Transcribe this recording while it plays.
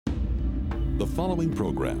The following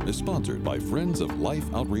program is sponsored by Friends of Life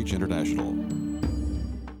Outreach International.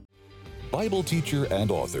 Bible teacher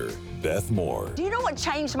and author, Beth Moore. Do you know what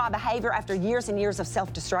changed my behavior after years and years of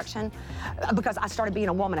self-destruction? Because I started being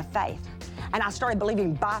a woman of faith. And I started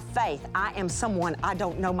believing by faith, I am someone I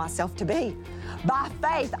don't know myself to be. By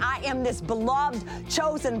faith, I am this beloved,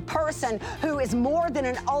 chosen person who is more than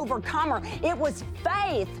an overcomer. It was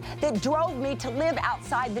faith that drove me to live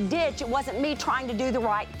outside the ditch. It wasn't me trying to do the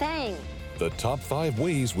right thing. The top 5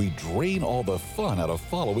 ways we drain all the fun out of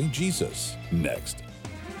following Jesus. Next.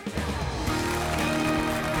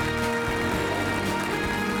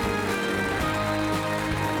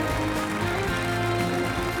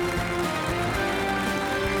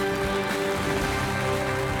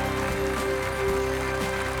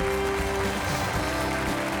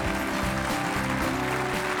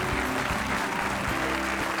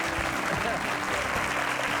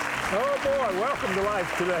 Welcome to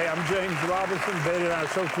Life Today. I'm James Robison. Betty and I are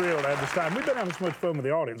so thrilled to have this time. We've been having so much fun with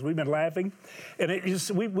the audience. We've been laughing, and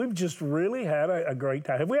we've just really had a great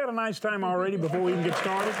time. Have we had a nice time already before we even get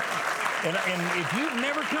started? And if you've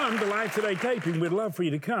never come to Life Today taping, we'd love for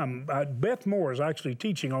you to come. Beth Moore is actually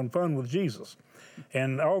teaching on fun with Jesus.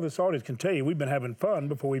 And all this audience can tell you, we've been having fun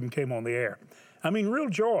before we even came on the air. I mean, real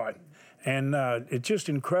joy. And it's just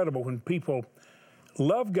incredible when people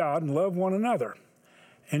love God and love one another.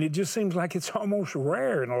 And it just seems like it's almost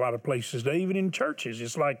rare in a lot of places today, even in churches.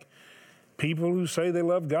 It's like people who say they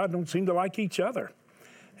love God don't seem to like each other.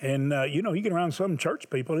 And, you get around some church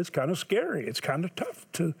people, it's kind of scary. It's kind of tough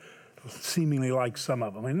to seemingly like some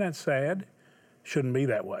of them. Isn't that sad? Shouldn't be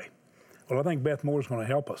that way. Well, I think Beth Moore is going to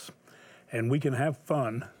help us. And we can have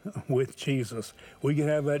fun with Jesus. We can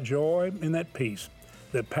have that joy and that peace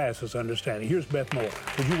that passes understanding. Here's Beth Moore.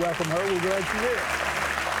 Would you welcome her? We're glad she's here.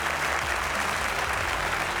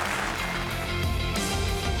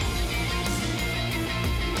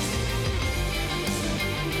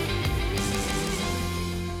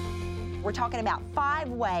 We're talking about 5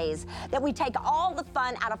 ways that we take all the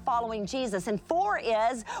fun out of following Jesus. And 4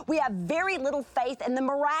 is we have very little faith in the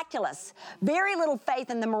miraculous. Very little faith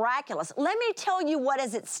in the miraculous. Let me tell you what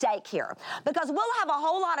is at stake here. Because we'll have a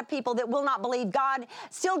whole lot of people that will not believe God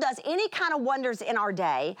still does any kind of wonders in our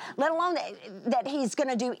day, let alone that he's going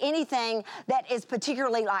to do anything that is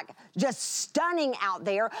particularly like just stunning out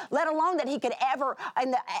there, let alone that he could ever,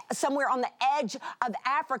 somewhere on the edge of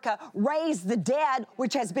Africa, raise the dead,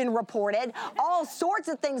 which has been reported. All sorts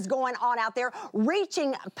of things going on out there,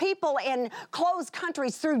 reaching people in closed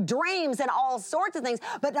countries through dreams and all sorts of things.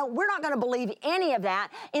 But no, we're not going to believe any of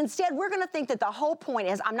that. Instead, we're going to think that the whole point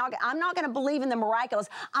is, I'm not going to believe in the miraculous.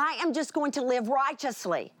 I am just going to live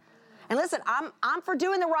righteously. And listen, I'm for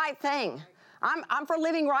doing the right thing. I'm for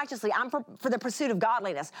living righteously. I'm for the pursuit of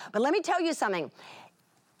godliness. But let me tell you something.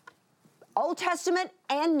 Old Testament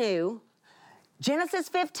and New, Genesis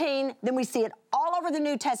 15, then we see it all over the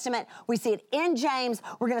New Testament. We see it in James.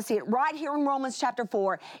 We're going to see it right here in Romans chapter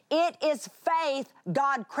 4. It is faith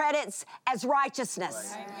God credits as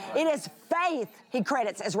righteousness. It is faith he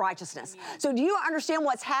credits as righteousness. So do you understand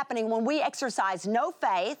what's happening when we exercise no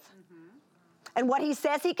faith and what he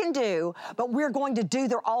says he can do, but we're going to do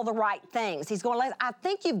all the right things? He's going, I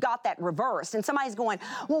think you've got that reversed. And somebody's going,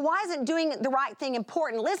 well, why isn't doing the right thing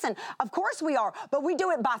important? Listen, of course we are, but we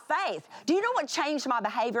do it by faith. Do you know what changed my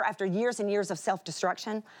behavior after years and years of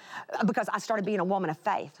self-destruction? Because I started being a woman of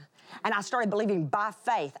faith. And I started believing by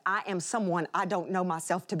faith, I am someone I don't know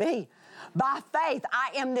myself to be. By faith,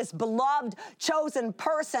 I am this beloved, chosen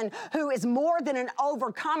person who is more than an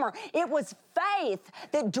overcomer. It was faith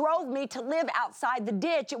that drove me to live outside the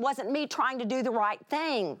ditch. It wasn't me trying to do the right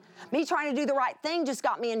thing. Me trying to do the right thing just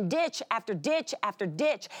got me in ditch after ditch after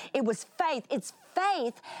ditch. It was faith. It's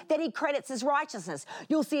faith that he credits as righteousness.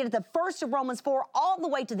 You'll see it at the first of Romans 4 all the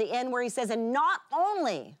way to the end where he says, and not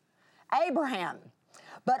only Abraham,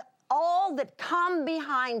 but all that come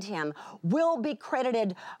behind him will be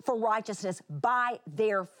credited for righteousness by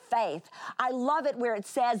their faith. I love it where it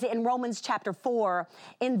says in Romans chapter 4,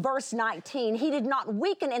 in verse 19, he did not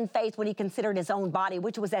weaken in faith when he considered his own body,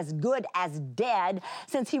 which was as good as dead,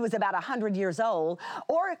 since he was about 100 years old,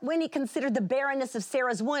 or when he considered the barrenness of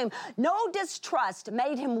Sarah's womb. No distrust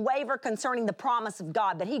made him waver concerning the promise of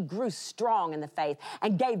God, but he grew strong in the faith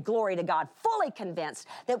and gave glory to God, fully convinced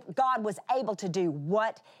that God was able to do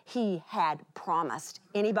what he had promised.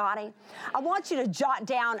 Anybody? I want you to jot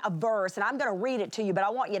down a verse, and I'm going to read it to you, but I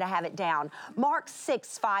want you to have it down. Mark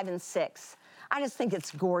 6, 5, and 6. I just think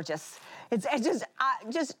it's gorgeous. It's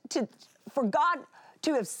for God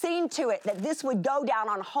to have seen to it that this would go down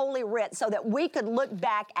on Holy Writ so that we could look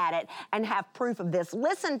back at it and have proof of this.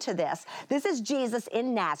 Listen to this. This is Jesus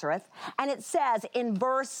in Nazareth, and it says in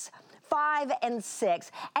verse 5 and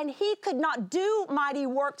 6, and he could not do mighty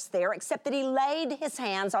works there except that he laid his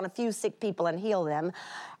hands on a few sick people and healed them,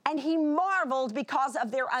 and he marveled because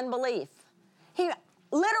of their unbelief.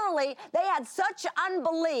 Literally, they had such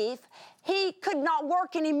unbelief, he could not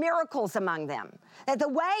work any miracles among them. That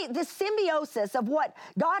the symbiosis of what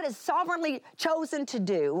God has sovereignly chosen to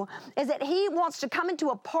do is that he wants to come into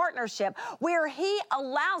a partnership where he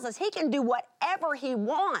allows us, he can do whatever he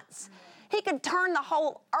wants. He could turn the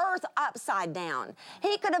whole earth upside down.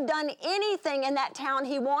 He could have done anything in that town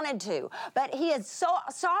he wanted to, but he has so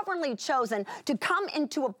sovereignly chosen to come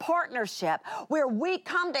into a partnership where we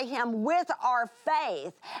come to him with our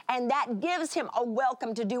faith, and that gives him a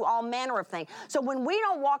welcome to do all manner of things. So when we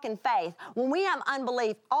don't walk in faith, when we have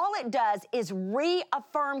unbelief, all it does is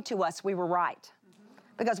reaffirm to us we were right.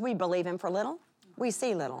 Because we believe him for little, we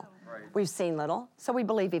see little. We've seen little, so we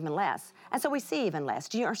believe even less. And so we see even less.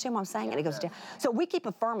 Do you understand what I'm saying? And it goes down. So we keep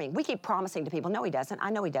affirming, we keep promising to people, no, he doesn't. I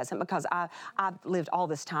know he doesn't because I've lived all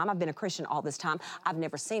this time. I've been a Christian all this time. I've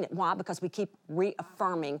never seen it. Why? Because we keep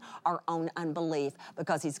reaffirming our own unbelief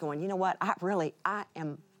because he's going, you know what? I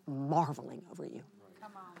am marveling over you.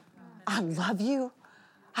 Come on. I love you.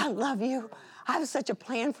 I love you. I have such a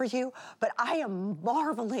plan for you, but I am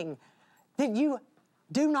marveling that you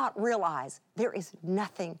do not realize there is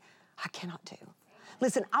nothing I cannot do.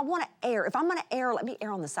 Listen, I want to err. If I'm going to err, let me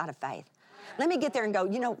err on the side of faith. Let me get there and go,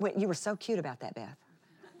 you know, you were so cute about that, Beth.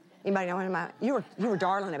 Anybody know what I'm about? You were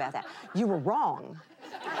darling about that. You were wrong.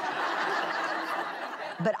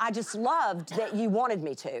 But I just loved that you wanted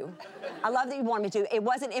me to. I love that you wanted me to. It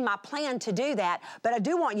wasn't in my plan to do that, but I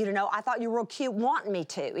do want you to know I thought you were real cute wanting me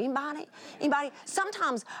to. Anybody?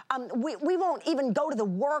 Sometimes we won't even go to the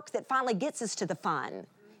work that finally gets us to the fun.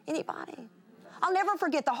 Anybody? I'll never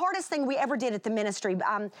forget the hardest thing we ever did at the ministry.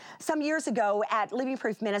 Some years ago at Living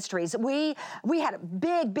Proof Ministries, we had a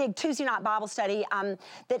big Tuesday night Bible study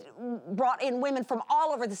that brought in women from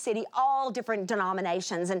all over the city, all different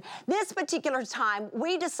denominations. And this particular time,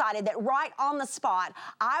 we decided that right on the spot,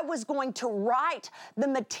 I was going to write the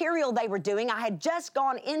material they were doing. I had just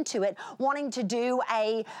gone into it wanting to do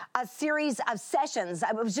a series of sessions.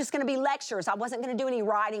 It was just going to be lectures. I wasn't going to do any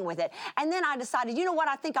writing with it. And then I decided, you know what,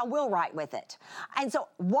 I think I will write with it. And so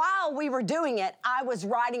while we were doing it, I was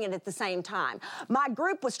writing it at the same time. My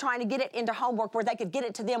group was trying to get it into homework where they could get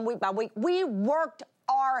it to them week by week. We worked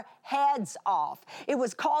our heads off. It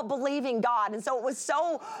was called Believing God. And so it was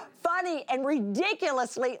so funny and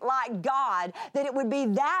ridiculously like God that it would be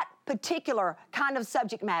that particular kind of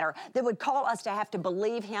subject matter that would call us to have to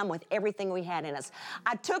believe him with everything we had in us.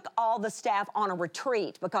 I took all the staff on a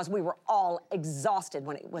retreat because we were all exhausted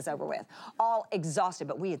when it was over with. All exhausted,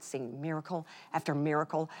 but we had seen miracle after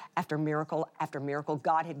miracle after miracle after miracle.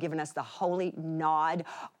 God had given us the holy nod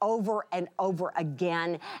over and over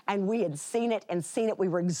again, and we had seen it and seen it. We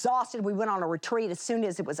were exhausted. We went on a retreat as soon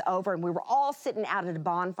as it was over, and we were all sitting out at a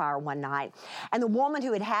bonfire one night. And the woman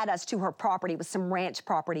who had us to her property was some ranch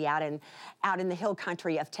property out in the hill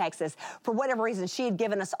country of Texas. For whatever reason, she had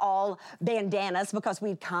given us all bandanas because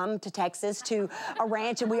we'd come to Texas to a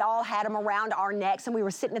ranch, and we all had them around our necks, and we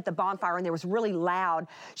were sitting at the bonfire, and there was really loud.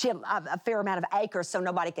 She had a fair amount of acres, so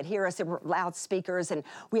nobody could hear us. There were loudspeakers, and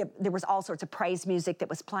there was all sorts of praise music that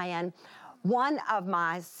was playing. One of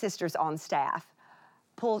my sisters on staff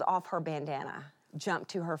pulled off her bandana,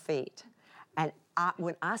 jumped to her feet, and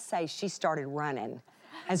when I say she started running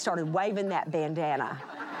and started waving that bandana,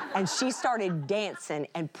 and she started dancing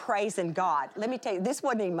and praising God. Let me tell you, this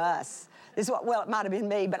wasn't even us. Well, it might have been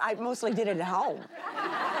me, but I mostly did it at home.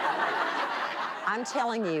 I'm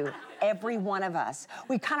telling you, every one of us,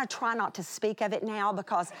 we kind of try not to speak of it now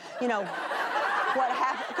because, you know, what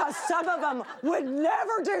happened, because some of them would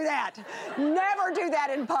never do that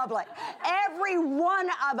in public. Every one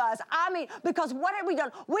of us, I mean, because what had we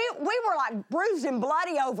done? We were like bruised and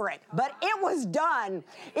bloody over it, but it was done.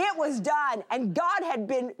 It was done, and God had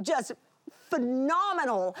been just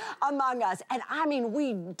phenomenal among us. And I mean,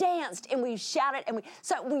 we danced and we shouted and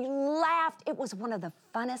we laughed. It was one of the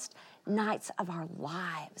funnest nights of our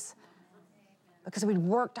lives because we'd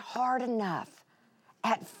worked hard enough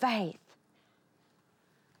at faith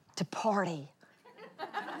to party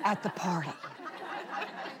at the party.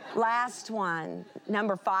 Last one,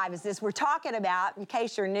 number 5, is this. We're talking about, in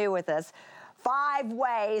case you're new with us, 5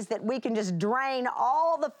 ways that we can just drain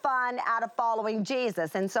all the fun out of following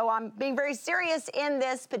Jesus. And so I'm being very serious in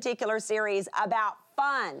this particular series about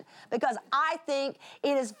fun because I think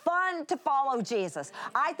it is fun to follow Jesus.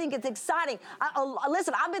 I think it's exciting.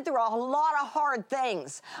 Listen, I've been through a lot of hard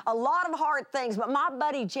things, but my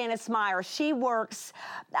buddy Janice Meyer, she works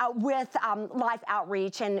with Life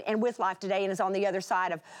Outreach and with Life Today and is on the other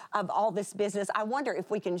side of all this business. I wonder if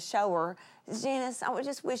we can show her. Janice, I would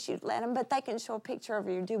just wish you'd let them, but they can show a picture of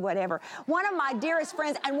you, do whatever. One of my dearest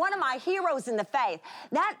friends and one of my heroes in the faith,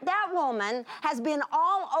 that woman has been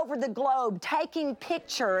all over the globe taking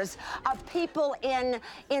pictures of people in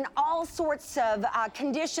all sorts of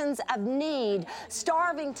conditions of need,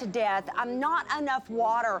 starving to death, not enough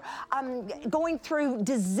water, going through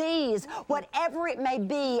disease, whatever it may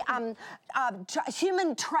be,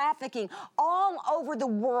 human trafficking, all over the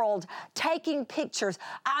world, taking pictures.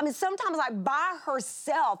 I mean, sometimes by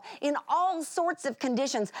herself in all sorts of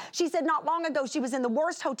conditions. She said not long ago she was in the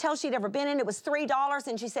worst hotel she'd ever been in. It was $3,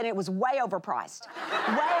 and she said it was way overpriced.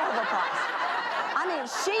 Way overpriced. I mean,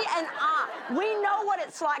 she and I, we know what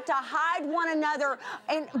it's like to hide one another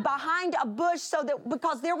behind a bush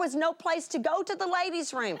because there was no place to go to the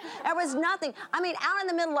ladies' room. There was nothing. I mean, out in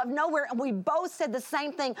the middle of nowhere, and we both said the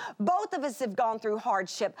same thing. Both of us have gone through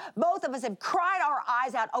hardship. Both of us have cried our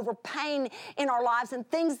eyes out over pain in our lives and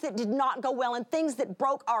things that did not go well and things that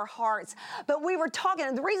broke our hearts. But we were talking,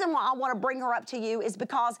 and the reason why I want to bring her up to you is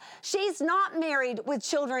because she's not married with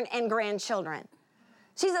children and grandchildren.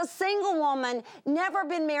 She's a single woman, never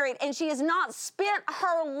been married, and she has not spent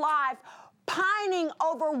her life pining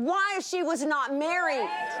over why she was not married.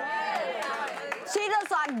 She just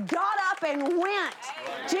got up and went.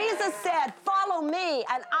 Jesus said, follow me,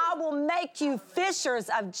 and I will make you fishers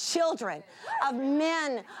of children, of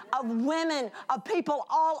men, of women, of people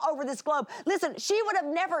all over this globe. Listen, she would have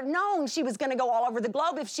never known she was going to go all over the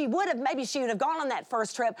globe. If she would have, maybe she would have gone on that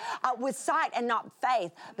first trip with sight and not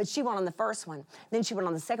faith. But she went on the first one. Then she went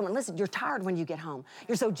on the second one. Listen, you're tired when you get home.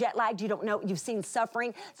 You're so jet lagged, you don't know. You've seen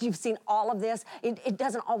suffering. You've seen all of this. It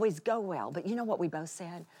doesn't always go well. But you know what we both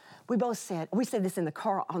said? We said this in the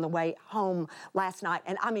car on the way home last night,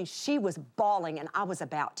 and I mean, she was bawling, and I was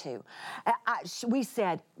about to. We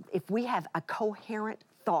said, if we have a coherent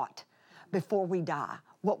thought before we die,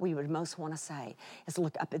 what we would most want to say is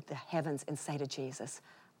look up at the heavens and say to Jesus,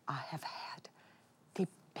 I have had the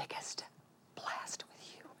biggest blast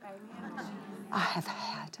with you. Amen. I have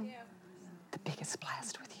had the biggest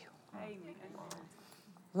blast with you. Amen.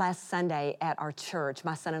 Last Sunday at our church,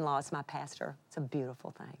 my son-in-law is my pastor. It's a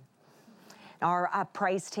beautiful thing. Our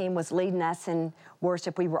praise team was leading us in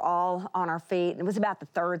worship. We were all on our feet. It was about the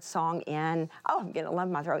third song in. Oh, I'm getting a lump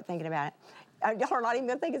in my throat thinking about it. Y'all are not even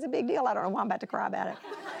going to think it's a big deal. I don't know why I'm about to cry about it.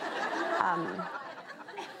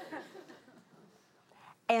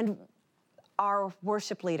 And our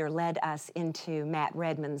worship leader led us into Matt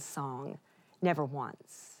Redman's song, Never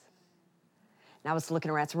Once. And I was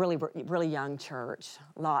looking around. It's a really, really young church,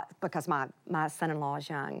 a lot, because my son-in-law is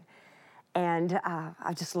young. And I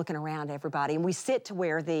was just looking around everybody. And we sit to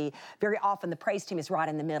where very often the praise team is right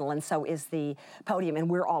in the middle, and so is the podium, and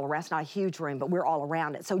we're all around. It's not a huge room, but we're all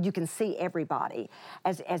around it. So you can see everybody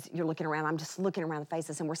as you're looking around. I'm just looking around the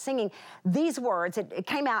faces, and we're singing these words. It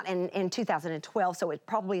came out in 2012, so it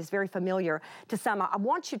probably is very familiar to some. I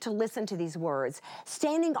want you to listen to these words.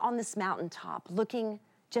 Standing on this mountaintop, looking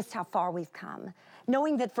just how far we've come,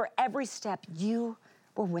 knowing that for every step you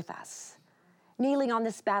were with us. Kneeling on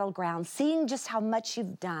this battleground, seeing just how much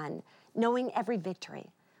you've done, knowing every victory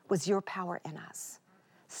was your power in us.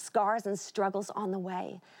 Scars and struggles on the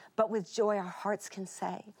way, but with joy our hearts can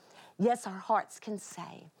say, yes, our hearts can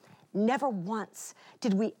say, never once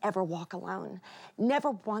did we ever walk alone. Never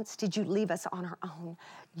once did you leave us on our own.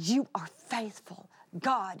 You are faithful.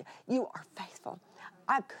 God, you are faithful.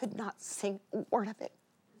 I could not sing a word of it,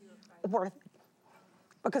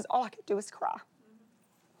 because all I could do was cry.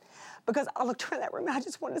 Because I looked around that room and I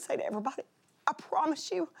just wanted to say to everybody, I promise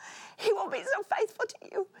you, he will be so faithful to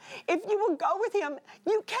you. If you will go with him,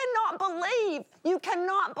 you cannot believe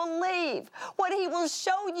what he will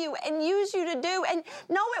show you and use you to do. And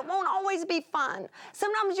no, it won't always be fun.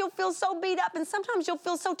 Sometimes you'll feel so beat up and sometimes you'll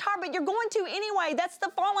feel so tired, but you're going to anyway. That's the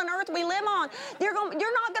fallen earth we live on. You're not going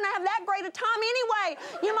to have that great a time anyway.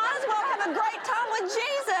 You might as well have a great time with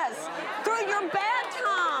Jesus through your bad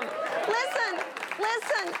time. Listen.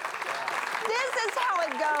 This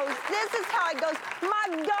is how it goes. My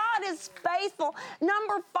God is faithful.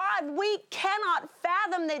 Number 5, we cannot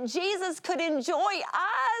fathom that Jesus could enjoy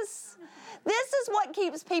us. This is what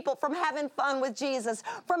keeps people from having fun with Jesus,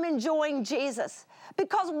 from enjoying Jesus,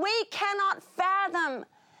 because we cannot fathom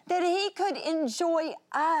that he could enjoy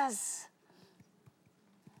us.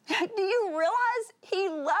 Do you realize he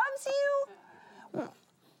loves you?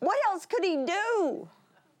 What else could he do?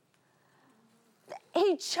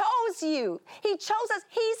 He chose you. He chose us.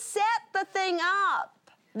 He set the thing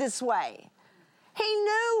up this way. He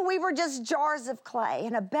knew we were just jars of clay.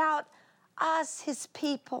 And about us, his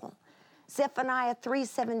people, Zephaniah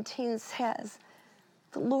 3:17 says,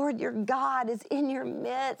 the Lord your God is in your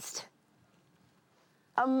midst,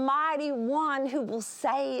 a mighty one who will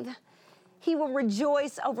save. He will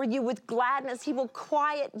rejoice over you with gladness. He will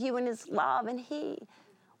quiet you in his love, and he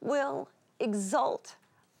will exult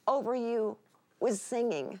over you with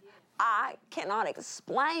singing. I cannot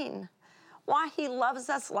explain why he loves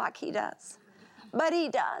us like he does, but he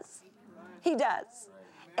does. He does.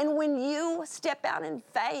 And when you step out in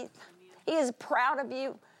faith, he is proud of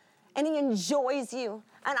you and he enjoys you.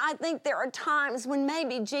 And I think there are times when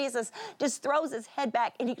maybe Jesus just throws his head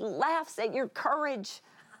back and he laughs at your courage.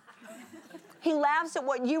 He laughs at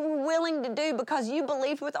what you were willing to do because you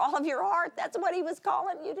believed with all of your heart. That's what he was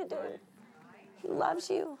calling you to do. He loves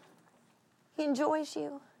you. He enjoys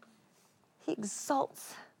you. He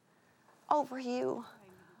exults over you.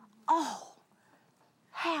 Oh,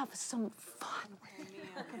 have some fun with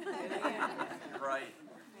it. Right.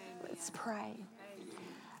 Let's pray.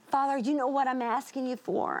 Father, you know what I'm asking you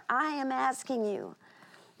for. I am asking you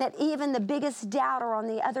that even the biggest doubter on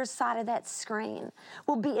the other side of that screen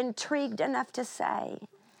will be intrigued enough to say,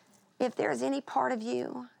 if there's any part of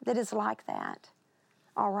you that is like that,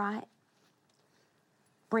 all right,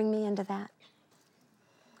 bring me into that.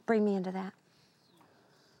 Bring me into that.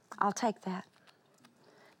 I'll take that,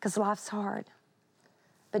 because life's hard.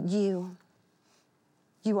 But you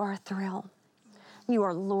are a thrill. You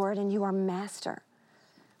are Lord and you are Master.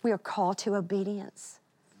 We are called to obedience.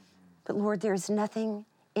 But Lord, there's nothing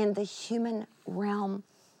in the human realm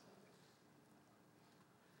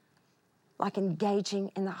like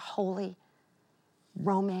engaging in the holy,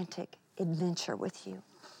 romantic adventure with you.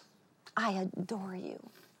 I adore you.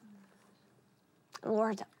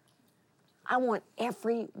 Lord, I want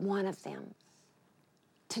every one of them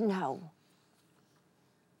to know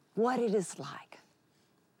what it is like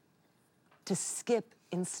to skip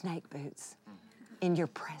in snake boots in your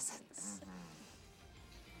presence,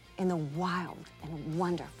 in the wild and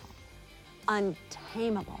wonderful,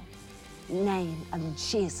 untamable name of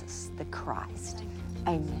Jesus the Christ.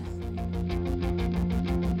 Amen.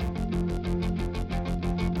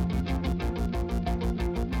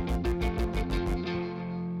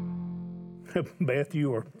 Beth,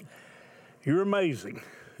 you're amazing.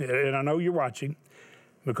 And I know you're watching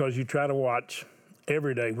because you try to watch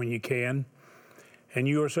every day when you can. And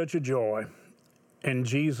you are such a joy. And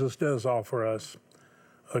Jesus does offer us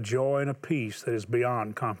a joy and a peace that is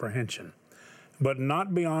beyond comprehension, but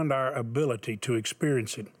not beyond our ability to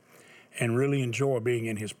experience it and really enjoy being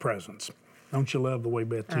in his presence. Don't you love the way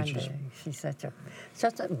Beth teaches? I do. She's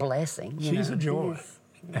such a blessing. She's a joy.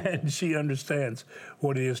 And she understands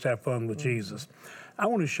what it is to have fun with Jesus. I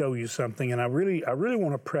want to show you something, and I really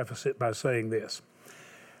want to preface it by saying this.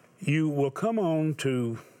 You will come on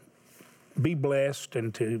to be blessed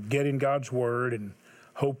and to get in God's Word and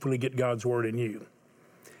hopefully get God's Word in you.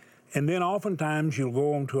 And then oftentimes you'll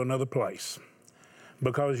go on to another place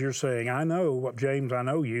because you're saying, I know, James, I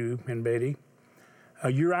know you and Betty.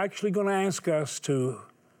 You're actually going to ask us to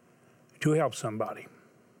help somebody.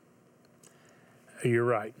 You're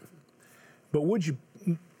right. But would you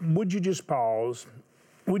just pause?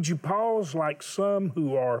 Would you pause like some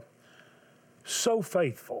who are so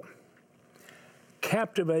faithful,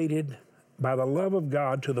 captivated by the love of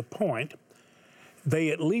God to the point they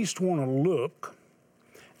at least want to look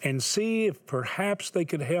and see if perhaps they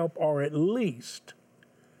could help, or at least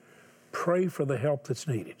pray for the help that's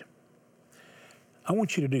needed? I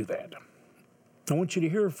want you to do that. I want you to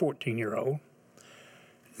hear a 14-year-old,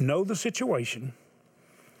 know the situation,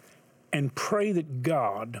 and pray that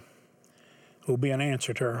God will be an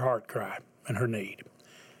answer to her heart cry and her need.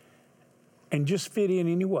 And just fit in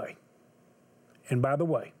anyway. And by the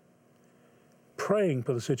way, praying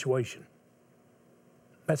for the situation,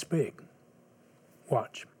 that's big.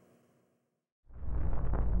 Watch.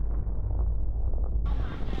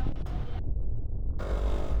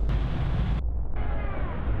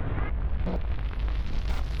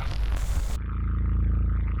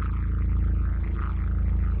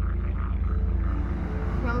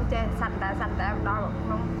 sạch đã đo vào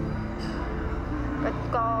không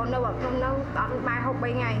có nấu vào không nấu tận 3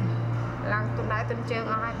 ngày là tôi đã tuần trường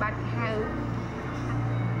ở 2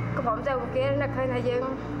 cóผมจะkia nóเคยนายយើង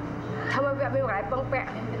ធ្វើឲ្យវាមានកន្លែងពឹងពាក់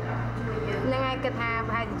ហ្នឹងហើយគិតថា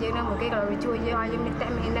ប្រហែលជាយើងនឹងមកគេក៏ជួយយើងឲ្យយើងមានតែ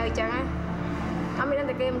មាននៅអញ្ចឹងណាអត់មាន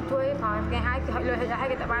តែគេជួយព្រោះគេឲ្យគេលុយឲ្យ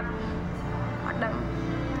គេតែបាត់អត់ដឹង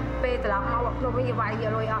ពេលត្រឡប់មកខ្ញុំវិញគេវាយយ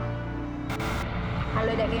កលុយអស់ហើយ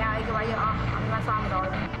លុយដែលគេឲ្យគេវាយយកអស់អត់បានសល់100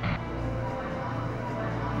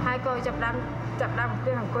ហើយក៏ចាប់ដើម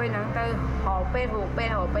អង្គុយហ្នឹងទៅរកពេល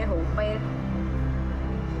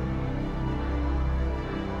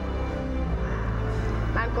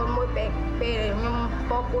បានកូនមួយពេលខ្ញុំ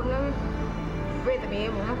ពោះ4ហ្នឹងវេទនា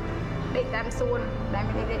ហ្មងដេកតាមសួនដែល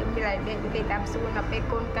មានដេកតាមសួនដល់ពេល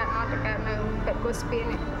កូនកាត់អត់ទៅកាត់នៅកាត់កូនស្ពាន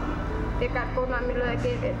នេះពេលកាត់កូនមកមានលុយឲ្យ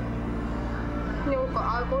គេទៀតខ្ញុំក៏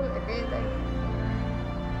ឲ្យកូនទៅគេទៅ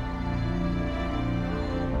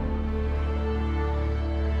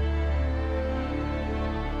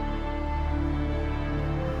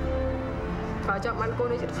ក៏ចាប់បានកូន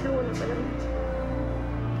នេះចិត្តខ្លួនទៅ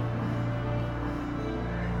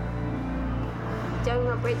ចឹង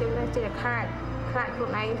ដល់ពេលចឹងទៅចេះខ្លាចខ្លួន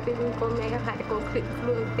ឯងពេលកូនមេខ្លាចតែកូនឃ្លិចខ្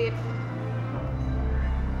លួនទៀត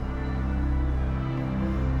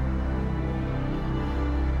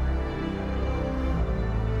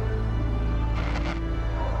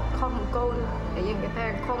ខំកូនតែយើងគេថា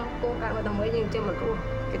ខំកូនកើតមកដើម្បីយើងចាំមិនរស់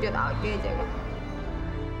គេយកឲ្យគេចឹង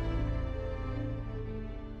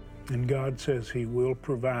And God says He will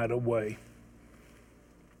provide a way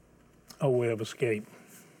of escape.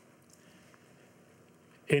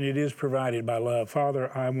 And it is provided by love. Father,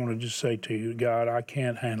 I want to just say to you, God, I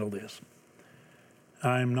can't handle this.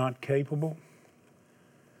 I am not capable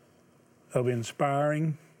of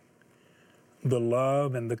inspiring the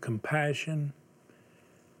love and the compassion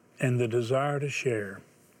and the desire to share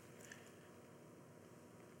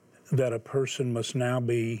that a person must now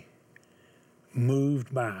be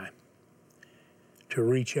moved by to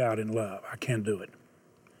reach out in love. I can't do it.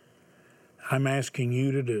 I'm asking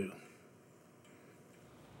you to do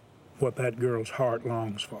what that girl's heart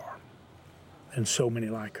longs for, and so many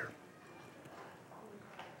like her.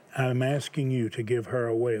 I'm asking you to give her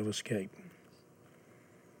a way of escape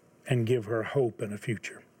and give her hope and a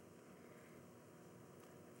future,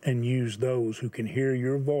 and use those who can hear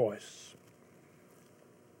your voice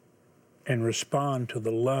and respond to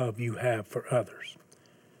the love you have for others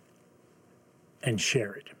and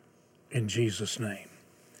share it in Jesus' name.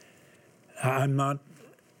 I'm not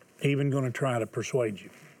even going to try to persuade you.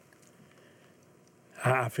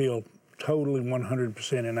 I feel totally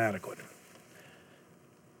 100% inadequate.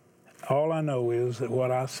 All I know is that what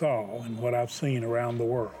I saw and what I've seen around the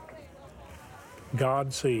world,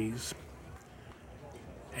 God sees,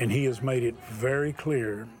 and He has made it very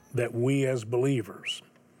clear that we as believers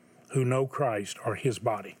who know Christ are His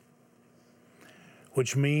body,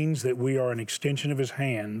 which means that we are an extension of His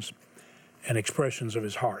hands and expressions of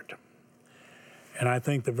His heart. And I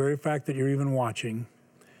think the very fact that you're even watching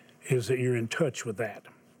is that you're in touch with that.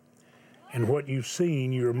 And what you've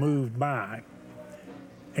seen, you're moved by,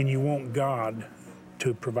 and you want God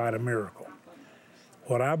to provide a miracle.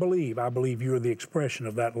 What I believe you're the expression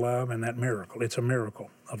of that love and that miracle. It's a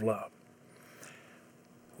miracle of love.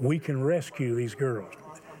 We can rescue these girls.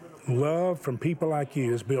 Love from people like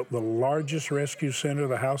you has built the largest rescue center,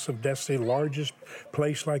 the House of Destiny, largest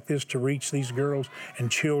place like this to reach these girls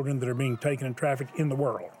and children that are being taken and trafficked in the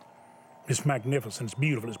world. It's magnificent, it's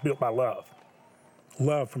beautiful, it's built by love.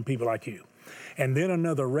 Love from people like you. And then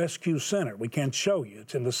another rescue center, we can't show you,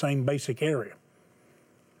 it's in the same basic area,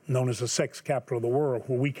 known as the sex capital of the world,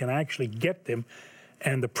 where we can actually get them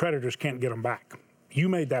and the predators can't get them back. You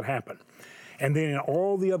made that happen. And then in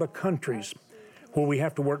all the other countries where we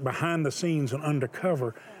have to work behind the scenes and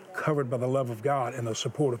undercover, covered by the love of God and the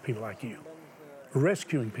support of people like you.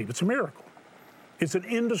 Rescuing people, it's a miracle. It's an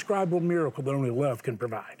indescribable miracle that only love can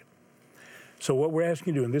provide. So what we're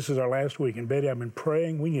asking you to do, and this is our last week, and Betty, I've been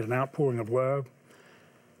praying, we need an outpouring of love.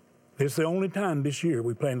 This is the only time this year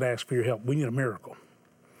we plan to ask for your help. We need a miracle.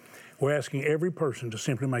 We're asking every person to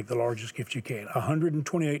simply make the largest gift you can.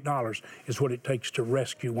 $128 is what it takes to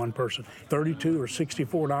rescue one person. $32 or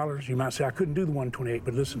 $64, you might say, I couldn't do the $128,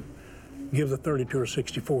 but listen, give the $32 or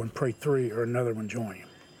 $64 and pray 3 or another one join you.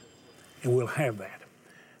 And we'll have that.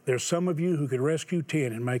 There's some of you who could rescue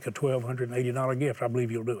 10 and make a $1,280 gift. I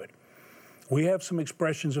believe you'll do it. We have some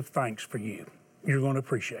expressions of thanks for you. You're going to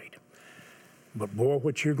appreciate. But boy,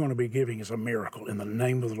 what you're going to be giving is a miracle in the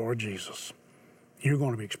name of the Lord Jesus. You're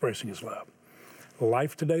going to be expressing His love.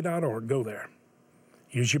 Lifetoday.org, go there.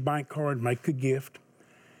 Use your bank card, make a gift.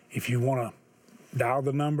 If you want to dial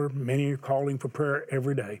the number, many are calling for prayer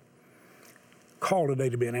every day. Call today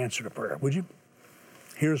to be an answer to prayer, would you?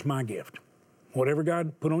 Here's my gift. Whatever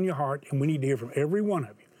God put on your heart, and we need to hear from every one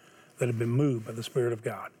of you that have been moved by the Spirit of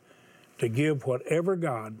God to give whatever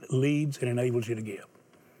God leads and enables you to give.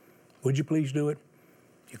 Would you please do it?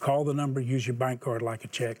 You call the number, use your bank card like a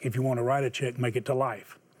check. If you want to write a check, make it to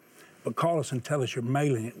Life. but call us and tell us you're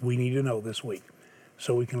mailing it. We need to know this week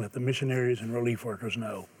so we can let the missionaries and relief workers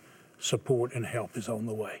know support and help is on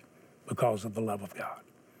the way because of the love of God.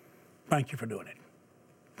 Thank you for doing it.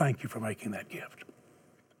 Thank you for making that gift.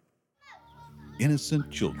 Innocent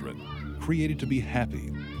children, created to be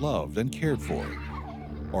happy, loved, and cared for,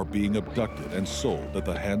 are being abducted and sold at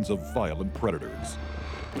the hands of violent predators.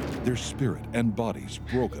 Their spirit and bodies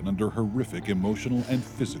broken under horrific emotional and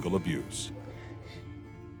physical abuse.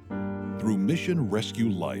 Through Mission Rescue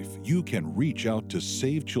Life, you can reach out to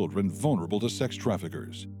save children vulnerable to sex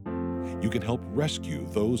traffickers. You can help rescue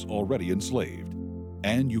those already enslaved,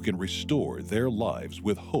 and you can restore their lives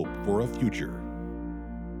with hope for a future.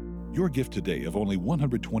 Your gift today of only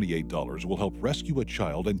 $128 will help rescue a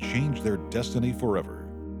child and change their destiny forever.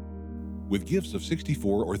 With gifts of $64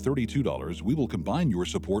 or $32, we will combine your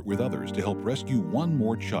support with others to help rescue one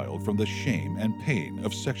more child from the shame and pain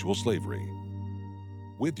of sexual slavery.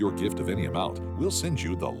 With your gift of any amount, we'll send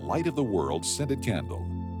you the Light of the World scented candle.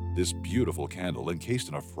 This beautiful candle, encased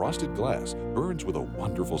in a frosted glass, burns with a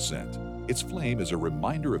wonderful scent. Its flame is a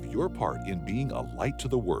reminder of your part in being a light to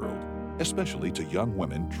the world, especially to young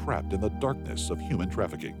women trapped in the darkness of human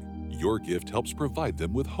trafficking. Your gift helps provide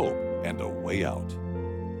them with hope and a way out.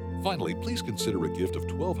 Finally, please consider a gift of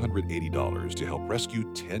 $1,280 to help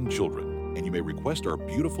rescue 10 children, and you may request our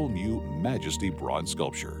beautiful new Majesty bronze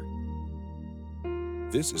sculpture.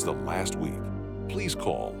 This is the last week. Please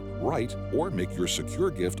call, write, or make your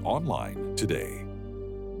secure gift online today.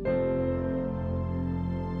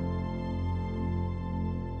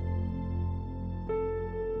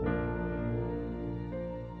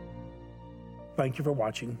 Thank you for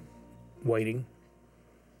watching, waiting,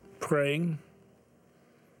 praying,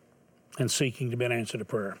 and seeking to be an answer to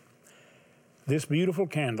prayer. This beautiful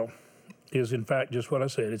candle is, in fact, just what I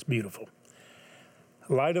said. It's beautiful.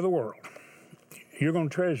 Light of the world. You're going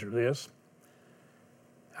to treasure this.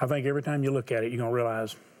 I think every time you look at it, you're going to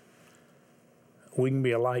realize we can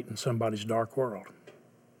be a light in somebody's dark world.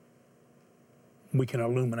 We can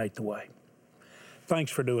illuminate the way.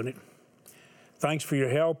 Thanks for doing it. Thanks for your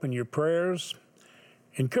help and your prayers.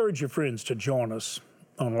 Encourage your friends to join us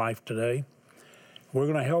on Life Today. We're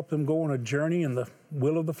going to help them go on a journey in the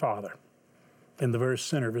will of the Father, in the very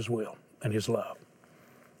center of His will and His love,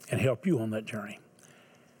 and help you on that journey.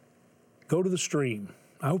 Go to the stream.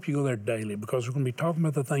 I hope you go there daily, because we're going to be talking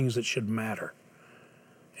about the things that should matter,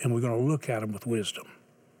 and we're going to look at them with wisdom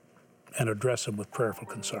and address them with prayerful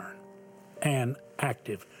concern and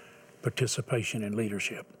active participation in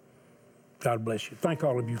leadership. God bless you. Thank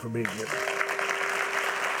all of you for being here.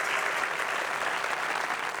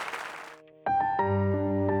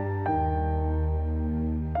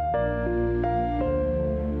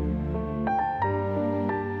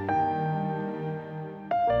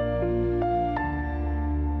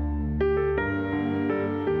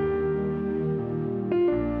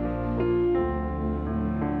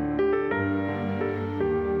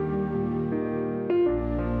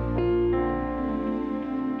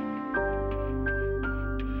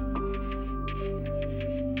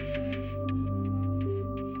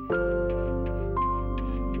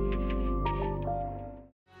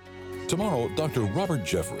 Tomorrow, Dr. Robert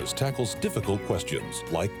Jeffress tackles difficult questions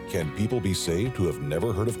like, can people be saved who have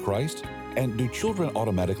never heard of Christ? And do children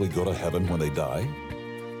automatically go to heaven when they die?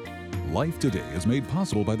 Life Today is made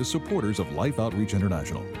possible by the supporters of Life Outreach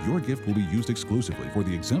International. Your gift will be used exclusively for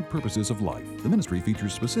the exempt purposes of life. The ministry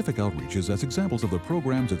features specific outreaches as examples of the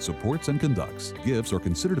programs it supports and conducts. Gifts are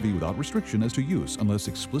considered to be without restriction as to use unless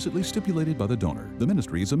explicitly stipulated by the donor. The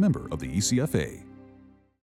ministry is a member of the ECFA.